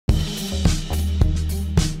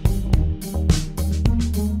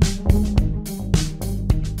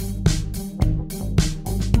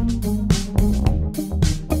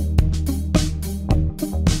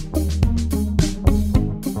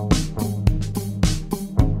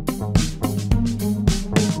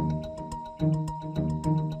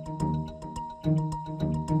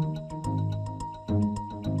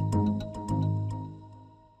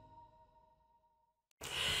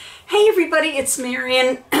everybody, it's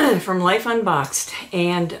Marion from Life Unboxed,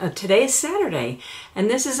 and today's Saturday, and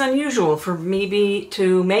this is unusual for me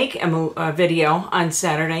to make a video on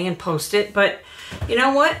Saturday and post it, but you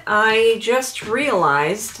know what? I just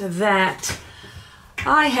realized that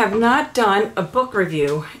I have not done a book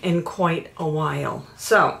review in quite a while.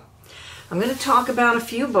 So I'm going to talk about a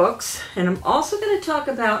few books, and I'm also going to talk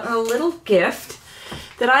about a little gift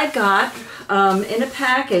that I got in a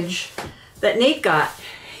package that Nate got.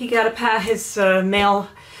 He got his fan mail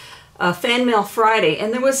Friday,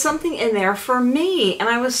 and there was something in there for me, and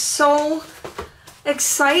I was so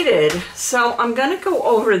excited. So I'm going to go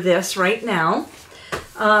over this right now.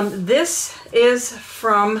 This is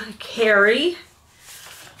from Carrie.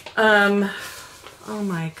 Oh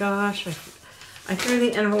my gosh, I threw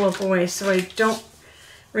the envelope away, so I don't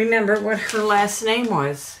remember what her last name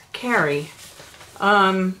was. Carrie.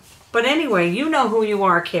 But anyway, you know who you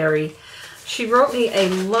are, Carrie. She wrote me a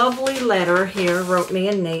lovely letter here, wrote me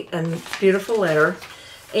and Nate a beautiful letter,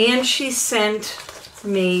 and she sent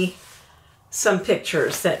me some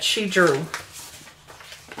pictures that she drew.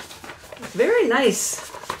 Very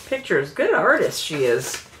nice pictures. Good artist she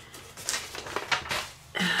is.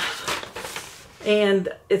 And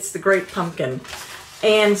it's the Great Pumpkin.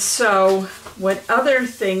 And so what other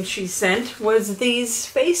thing she sent was these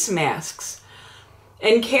face masks.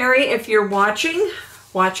 And Carrie, if you're watching,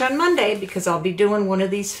 watch on Monday because I'll be doing one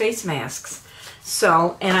of these face masks.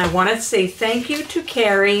 So, and I want to say thank you to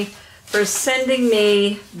Carrie for sending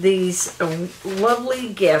me these lovely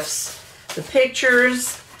gifts. The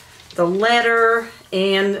pictures, the letter,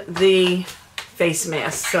 and the face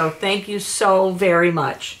mask. So thank you so very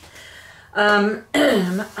much.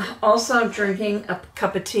 Also drinking a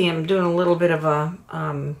cup of tea. I'm doing a little bit of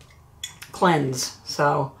a cleanse.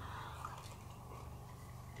 So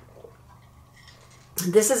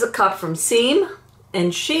this is a cup from Siem,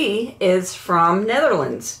 and she is from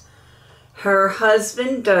Netherlands. Her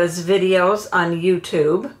husband does videos on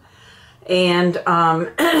YouTube, and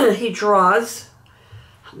he draws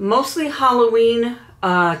mostly Halloween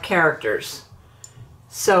characters.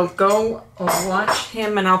 So go watch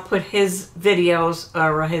him, and I'll put his videos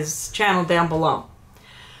or his channel down below.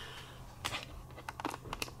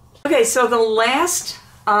 Okay, so the last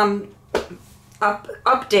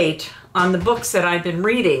update on the books that I've been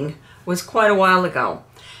reading was quite a while ago.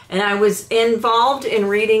 And I was involved in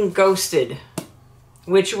reading Ghosted,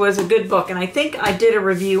 which was a good book. And I think I did a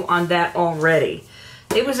review on that already.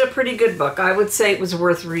 It was a pretty good book. I would say it was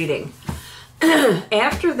worth reading.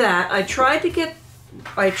 After that, I tried to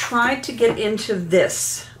get into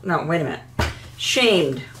this. No, wait a minute.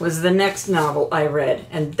 Shamed was the next novel I read.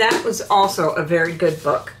 And that was also a very good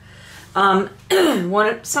book.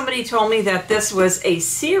 Somebody told me that this was a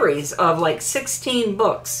series of like 16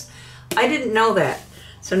 books. I didn't know that.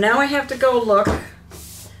 So now I have to go look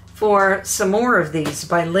for some more of these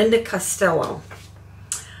by Linda Costello.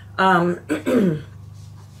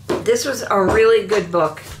 This was a really good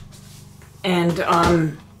book. And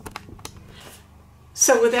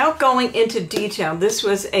so without going into detail, this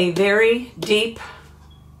was a very deep,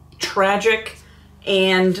 tragic,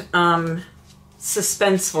 and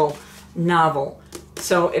suspenseful novel.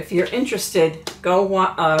 So if you're interested,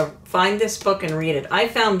 go find this book and read it. I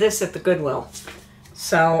found this at the Goodwill,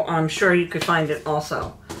 so I'm sure you could find it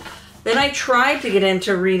also. Then I tried to get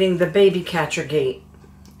into reading The Baby Catcher Gate,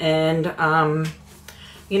 and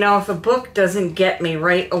you know, if a book doesn't get me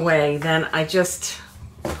right away, then I just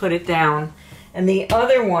put it down. And the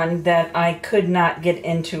other one that I could not get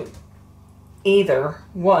into either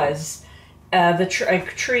was A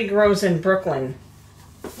Tree Grows in Brooklyn.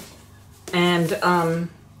 And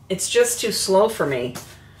it's just too slow for me.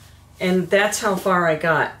 And that's how far I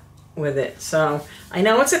got with it. So I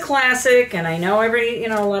know it's a classic, and I know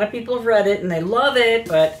a lot of people have read it and they love it,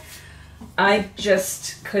 but I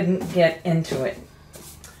just couldn't get into it.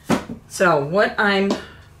 So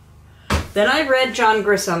then I read John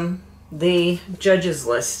Grisham, The Judges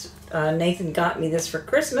List. Nathan got me this for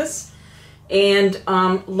Christmas, and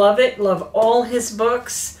love it, love all his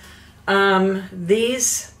books.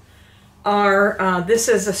 This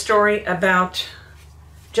is a story about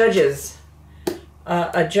judges.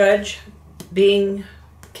 A judge being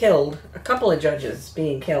killed, a couple of judges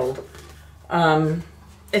being killed.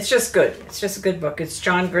 It's just good. It's just a good book. It's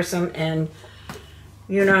John Grisham, and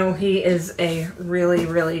you know, he is a really,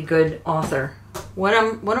 really good author. What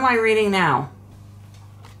am I reading now?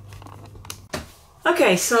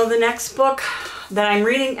 Okay, so the next book that I'm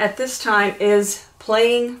reading at this time is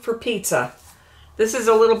Playing for Pizza. This is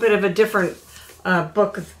a little bit of a different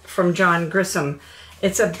book from John Grisham.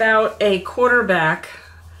 It's about a quarterback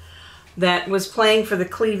that was playing for the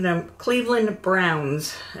Cleveland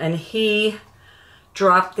Browns, and he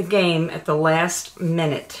dropped the game at the last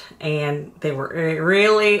minute, and they were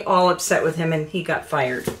really all upset with him, and he got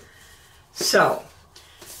fired. So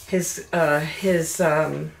his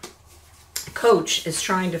coach is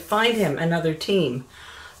trying to find him another team,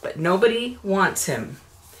 but nobody wants him.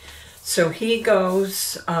 So he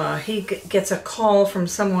goes, he gets a call from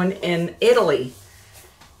someone in Italy,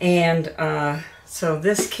 and so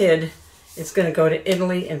this kid is going to go to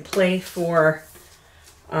Italy and play for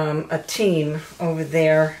a team over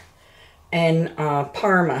there in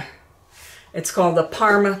Parma. It's called the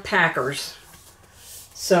Parma Packers.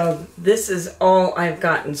 So this is all I've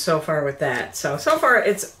gotten so far with that. So far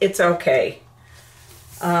it's okay.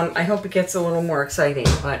 I hope it gets a little more exciting,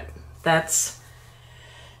 but that's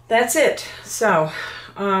it. So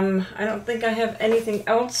I don't think I have anything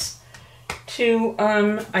else to,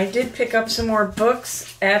 I did pick up some more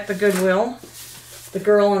books at the Goodwill. The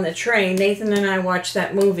Girl on the Train. Nathan and I watched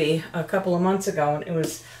that movie a couple of months ago,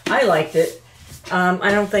 and I liked it.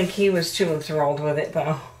 I don't think he was too enthralled with it,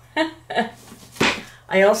 though.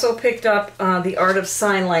 I also picked up The Art of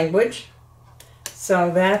Sign Language.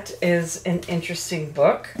 So that is an interesting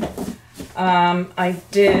book. I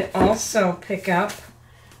did also pick up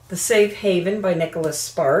The Safe Haven by Nicholas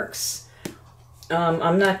Sparks.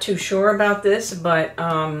 I'm not too sure about this, but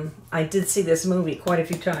I did see this movie quite a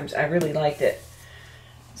few times. I really liked it.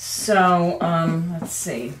 So, let's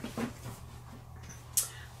see.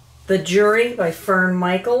 The Jury by Fern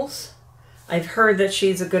Michaels. I've heard that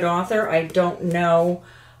she's a good author. I don't know.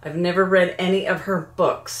 I've never read any of her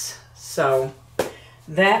books. So,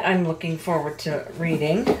 that I'm looking forward to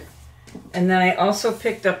reading. And then I also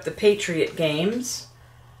picked up The Patriot Games.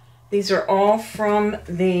 These are all from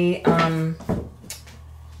the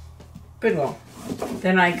Goodwill.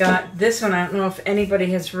 Then I got this one. I don't know if anybody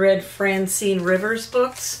has read Francine Rivers'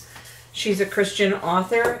 books. She's a Christian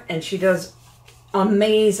author, and she does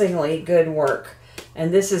amazingly good work.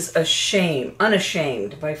 And this is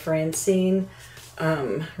Unashamed by Francine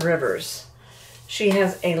Rivers. She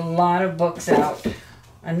has a lot of books out.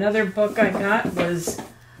 Another book I got was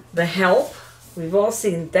The Help. We've all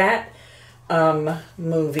seen that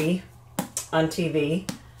movie on TV.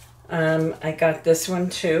 I got this one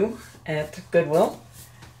too at Goodwill.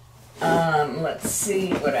 Let's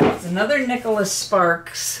see what else. Another Nicholas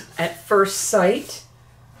Sparks, At First Sight.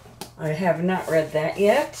 I have not read that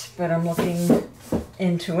yet, but I'm looking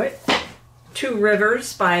into it. Two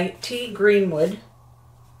Rivers by T. Greenwood.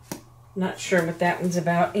 Not sure what that one's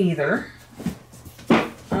about either.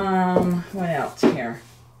 What else here?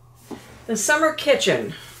 The Summer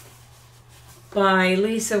Kitchen by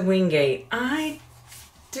Lisa Wingate. I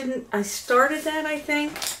started that, I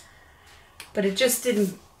think, but it just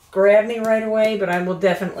didn't grab me right away, but I will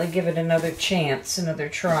definitely give it another chance, another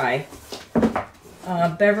try.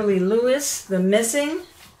 Beverly Lewis, The Missing.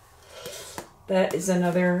 That is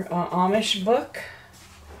another Amish book.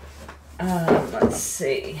 Let's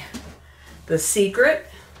see. The Secret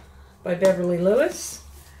by Beverly Lewis.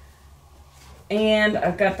 And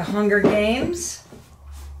I've got The Hunger Games.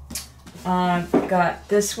 I've got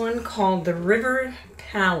this one called The River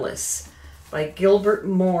Palace by Gilbert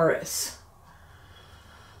Morris.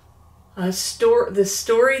 The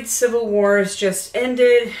storied Civil War has just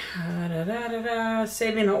ended.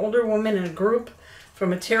 Saving an older woman and a group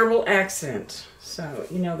from a terrible accident. So,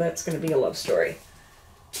 you know that's going to be a love story.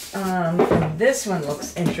 This one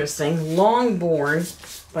looks interesting. Longborn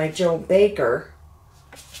by Joe Baker.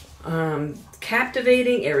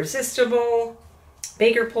 Captivating, irresistible.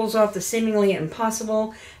 Baker pulls off the seemingly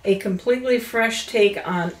impossible. A completely fresh take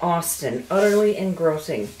on Austen. Utterly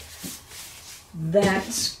engrossing.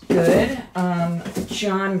 That's good.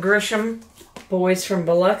 John Grisham, Boys from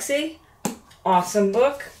Biloxi. Awesome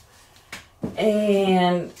book.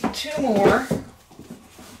 And two more.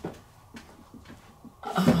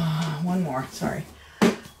 One more, sorry.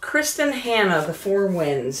 Kristen Hanna, The Four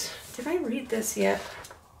Winds. Did I read this yet?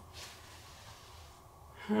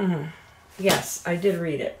 Yes, I did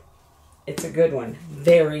read it. It's a good one.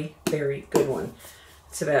 Very, very good one.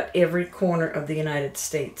 It's about every corner of the United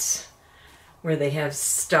States where they have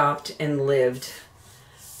stopped and lived.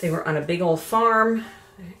 They were on a big old farm.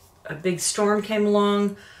 A big storm came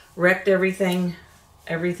along, wrecked everything.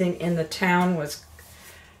 Everything in the town was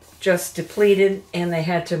just depleted, and they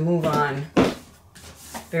had to move on.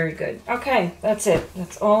 Very good. Okay, that's it.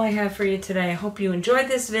 That's all I have for you today. I hope you enjoyed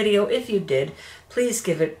this video. If you did, please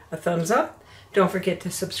give it a thumbs up. Don't forget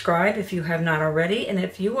to subscribe if you have not already. And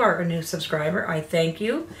if you are a new subscriber, I thank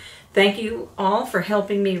you. Thank you all for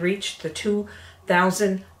helping me reach the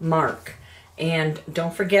 2,000 mark. And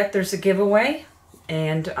don't forget there's a giveaway,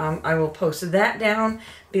 and I will post that down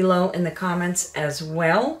below in the comments as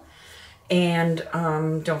well. And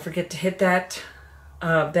don't forget to hit that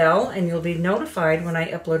bell, and you'll be notified when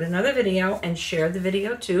I upload another video, and share the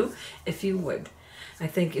video too if you would. I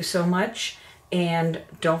thank you so much, and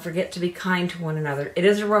don't forget to be kind to one another. It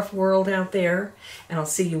is a rough world out there, and I'll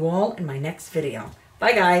see you all in my next video.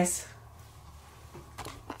 Bye guys.